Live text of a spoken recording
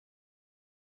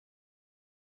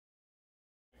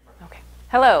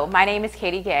Hello, my name is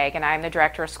Katie Gagg and I am the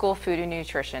Director of School Food and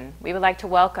Nutrition. We would like to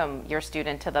welcome your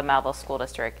student to the Mehlville School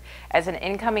District. As an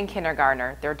incoming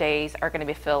kindergartner, their days are going to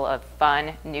be full of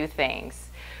fun, new things.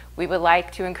 We would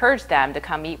like to encourage them to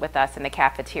come eat with us in the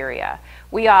cafeteria.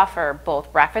 We offer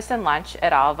both breakfast and lunch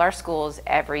at all of our schools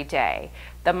every day.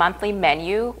 The monthly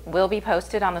menu will be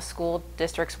posted on the school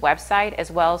district's website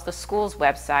as well as the school's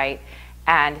website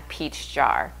and Peach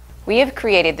Jar. We have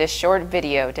created this short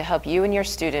video to help you and your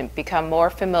student become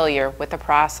more familiar with the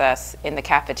process in the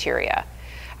cafeteria.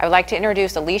 I would like to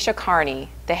introduce Alicia Carney,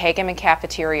 the Hageman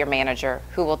Cafeteria Manager,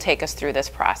 who will take us through this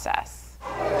process.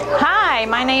 Hi,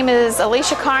 my name is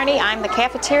Alicia Carney. I'm the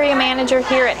Cafeteria Manager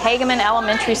here at Hageman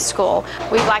Elementary School.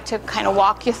 We'd like to kind of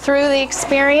walk you through the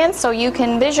experience so you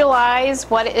can visualize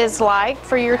what it is like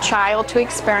for your child to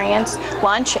experience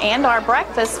lunch and our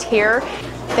breakfast here.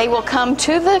 They will come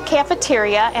to the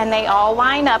cafeteria and they all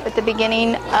line up at the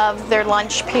beginning of their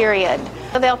lunch period.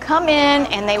 They'll come in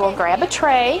and they will grab a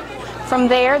tray. From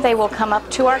there, they will come up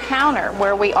to our counter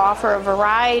where we offer a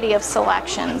variety of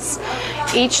selections.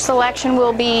 Each selection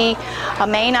will be a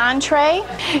main entree.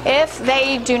 If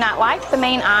they do not like the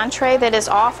main entree that is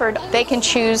offered, they can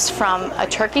choose from a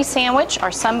turkey sandwich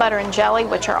or sun butter and jelly,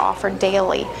 which are offered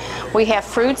daily. We have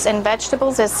fruits and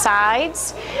vegetables as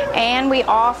sides, and we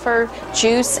offer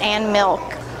juice and milk.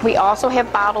 We also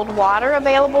have bottled water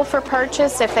available for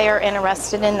purchase if they are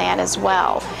interested in that as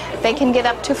well. They can get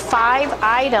up to 5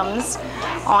 items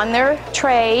on their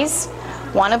trays,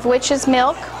 one of which is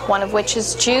milk, one of which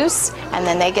is juice, and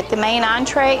then they get the main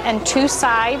entree and 2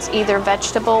 sides, either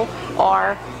vegetable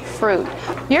or fruit.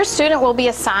 Your student will be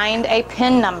assigned a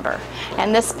PIN number,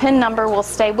 and this PIN number will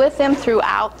stay with them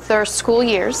throughout their school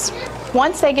years.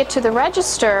 Once they get to the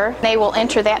register, they will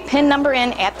enter that PIN number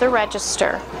in at the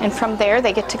register, and from there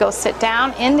they get to go sit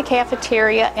down in the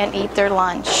cafeteria and eat their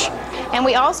lunch. And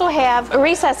we also have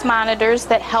recess monitors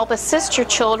that help assist your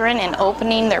children in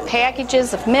opening their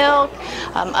packages of milk,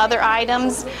 other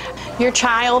items. Your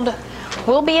child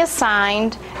will be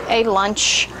assigned a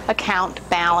lunch account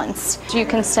balance. You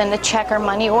can send a check or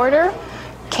money order,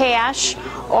 cash,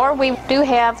 or we do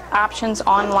have options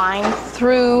online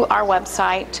through our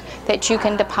website that you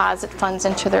can deposit funds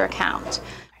into their account.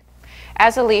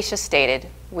 As Alicia stated,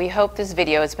 we hope this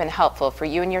video has been helpful for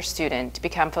you and your student to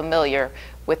become familiar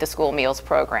with the school meals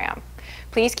program.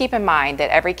 Please keep in mind that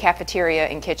every cafeteria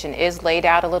and kitchen is laid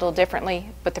out a little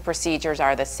differently, but the procedures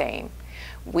are the same.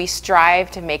 We strive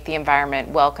to make the environment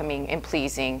welcoming and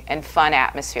pleasing and fun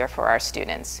atmosphere for our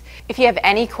students. If you have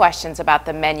any questions about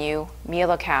the menu,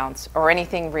 meal accounts, or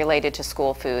anything related to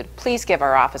school food, please give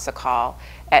our office a call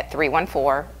at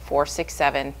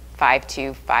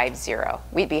 314-467-5250.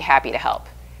 We'd be happy to help.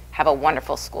 Have a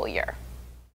wonderful school year.